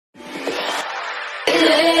Hey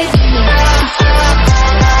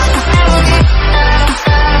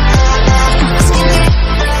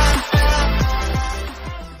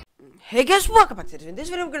guys, welcome back to this. In this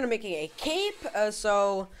video, we're gonna be making a cape.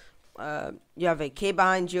 You have a cape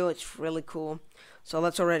behind you. It's really cool. So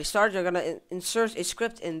let's already start. You're gonna insert a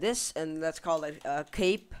script in this, and let's call it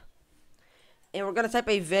cape. And we're gonna type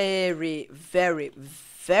a very, very,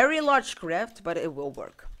 very large script, but it will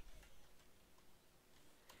work.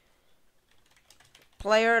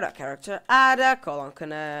 Player.character add a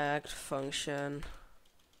 :connect function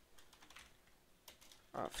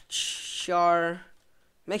of char.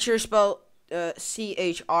 Make sure you spell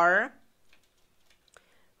CHR.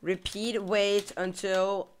 Repeat wait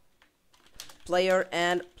until player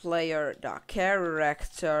and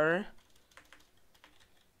player.character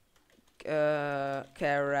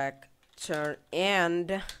character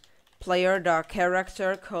and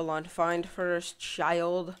player.character : find first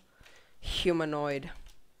child humanoid.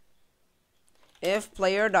 If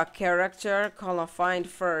player.character : find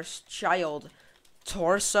first child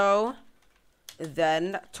torso,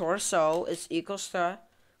 then torso is equals to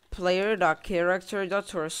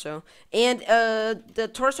player.character.torso, and the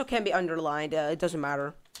torso can be underlined. It doesn't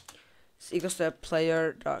matter. It's equals to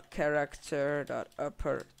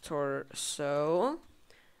player.character.upper torso.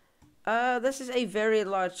 This is a very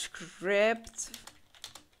large script.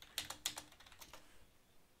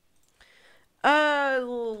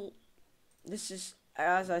 This is,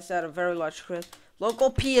 as I said, a very large script.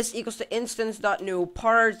 Local p is equals to instance.new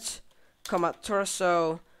part,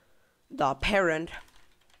 torso dot parent.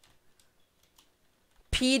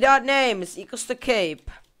 P dot name is equals to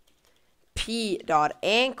cape. P dot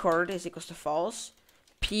anchored is equals to false.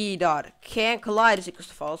 P dot can collide is equals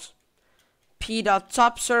to false. P dot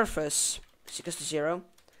top surface is equals to 0.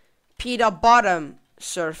 P dot bottom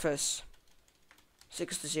surface is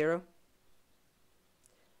equals to 0.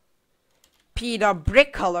 P dot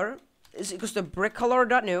brick color is equals to brick color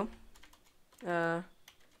dot new. And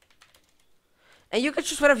you can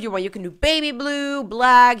choose whatever you want. You can do baby blue,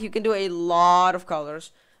 black. You can do a lot of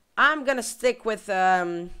colors. I'm gonna stick with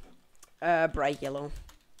bright yellow.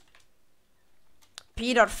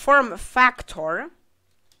 P.form factor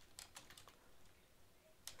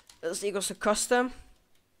is equals to custom.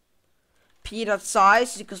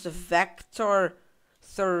 P.size is equals to vector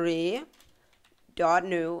 3 dot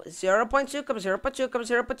new 0.2, 0.2,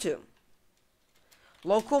 0.2.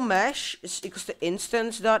 Local mesh is equals to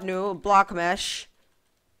instance.new block mesh,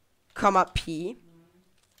 p.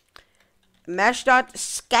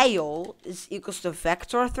 Mesh.scale is equals to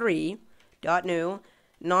vector 3 dot new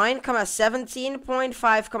 9, 17.5,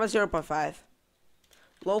 0.5.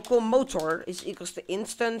 Local motor is equals to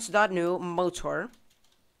instance.new motor,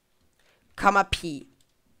 p.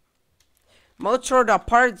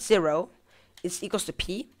 Motor.part 0 is equals to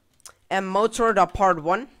p, and motor.part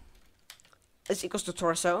 1 is equals to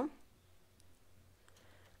torso.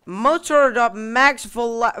 Motor.max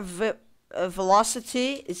velocity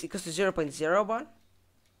is equals to 0.01.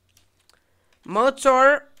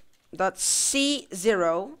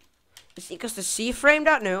 Motor.c0 is equals to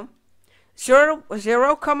c-frame.new 0,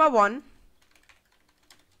 0,1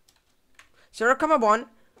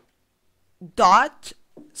 dot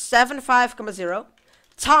 75,0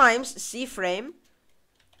 times c-frame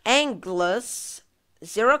anglus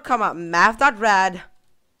 0, math.rad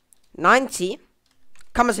 90,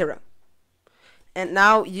 0. And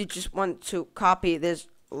now you just want to copy this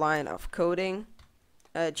line of coding.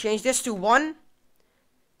 Change this to 1.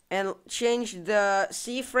 And change the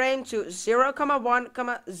C-frame to 0, 1,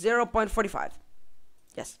 0.45.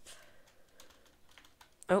 Yes.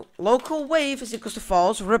 Oh, local wave is equals to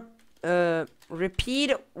false.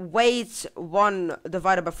 Repeat weight 1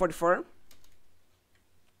 divided by 44.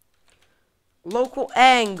 Local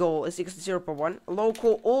angle is equals to 0.1.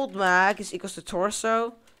 Local old mag is equals to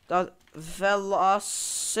torso dot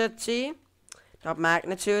velocity dot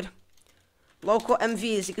magnitude. Local mv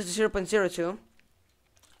is equals to 0.02.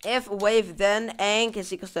 If wave, then ang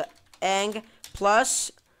is equals to ang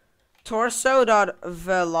plus torso dot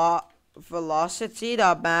velocity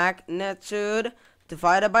dot magnitude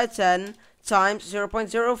divided by 10 times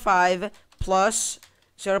 0.05 plus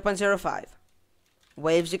 0.05.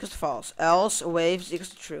 Waves equals to false. Else waves equals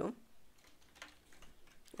to true.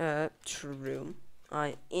 True.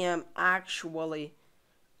 I am actually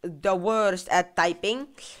the worst at typing.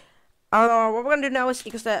 What we're gonna do now is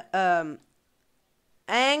equals to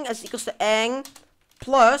ang is equals to ang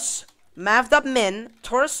plus math.min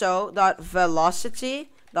torso dot velocity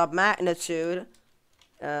dot magnitude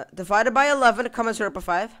divided by 11,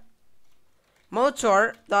 0.5.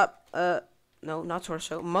 Motor dot no, not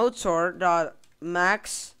torso. Motor dot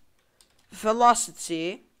max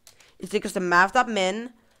velocity is equals to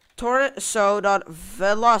math.min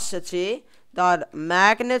torso.velocity dot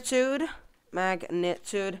magnitude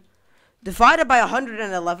divided by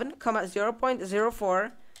 111,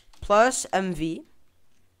 0.04 plus mv.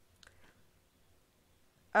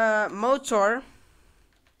 Motor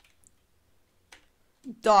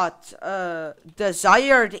dot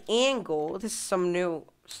desired angle, this is some new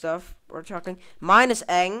stuff we're talking, minus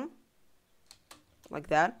ang, like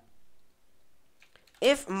that.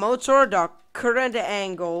 If motor dot current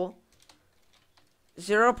angle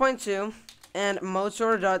 0.2 and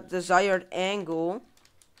motor dot desired angle,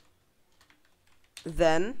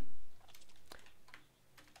 then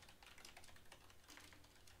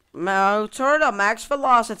motor dot max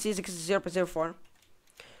velocity is equal to 0.04.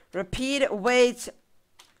 Repeat wait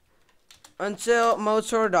until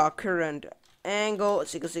motor dot current angle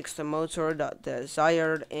is equal to motor dot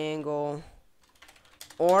desired angle,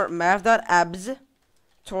 or math dot abs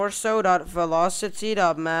torso dot velocity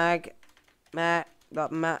dot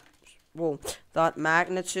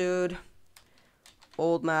magnitude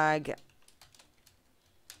old mag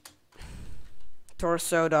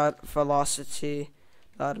torso dot velocity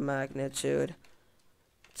dot magnitude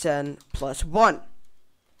 10 plus 1.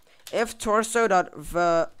 If torso dot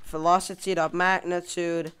velocity dot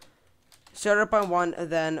magnitude 0.1,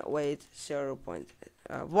 then wait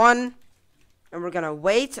 0.1, and we're gonna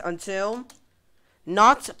wait until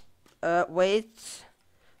not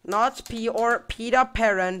p or p dot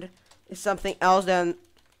parent is something else than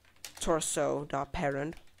torso dot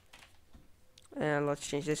parent. And let's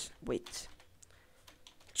change this, wait,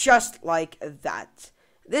 just like that.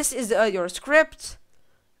 This is your script.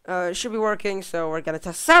 Should be working, so we're gonna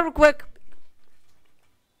test this out real quick.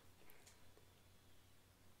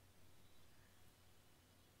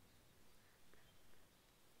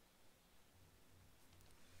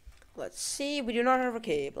 Let's see, we do not have a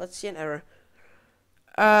cape. Let's see an error.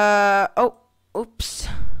 Oh, oops.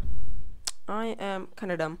 I am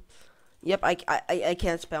kind of dumb. Yep, I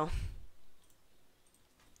can't spell.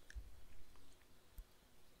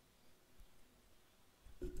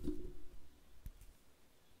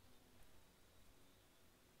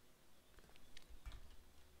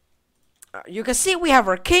 You can see we have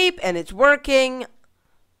our cape and it's working.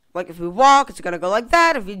 Like if we walk, it's gonna go like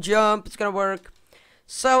that. If we jump, it's gonna work.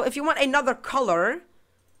 So if you want another color,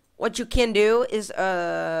 what you can do is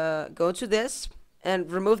go to this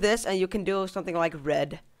and remove this, and you can do something like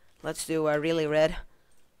red. Let's do really red,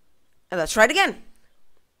 and let's try it again.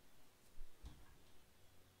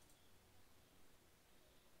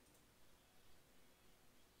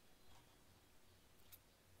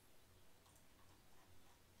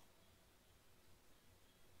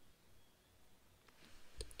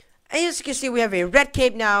 And as you can see, we have a red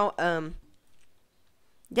cape now.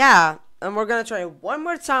 Yeah, and we're gonna try one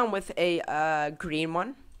more time with a green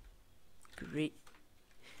one. Green.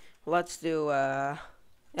 Let's do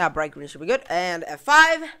yeah, bright green should be good. And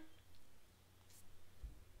F5.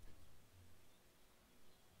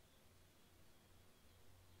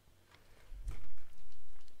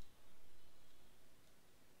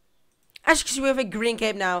 As you can see, we have a green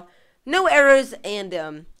cape now. No errors,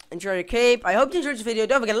 and enjoy your cape. I hope you enjoyed this video.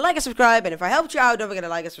 Don't forget to like and subscribe. And if I helped you out, don't forget to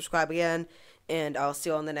like and subscribe again. And I'll see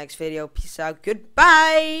you on the next video. Peace out.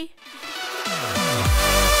 Goodbye.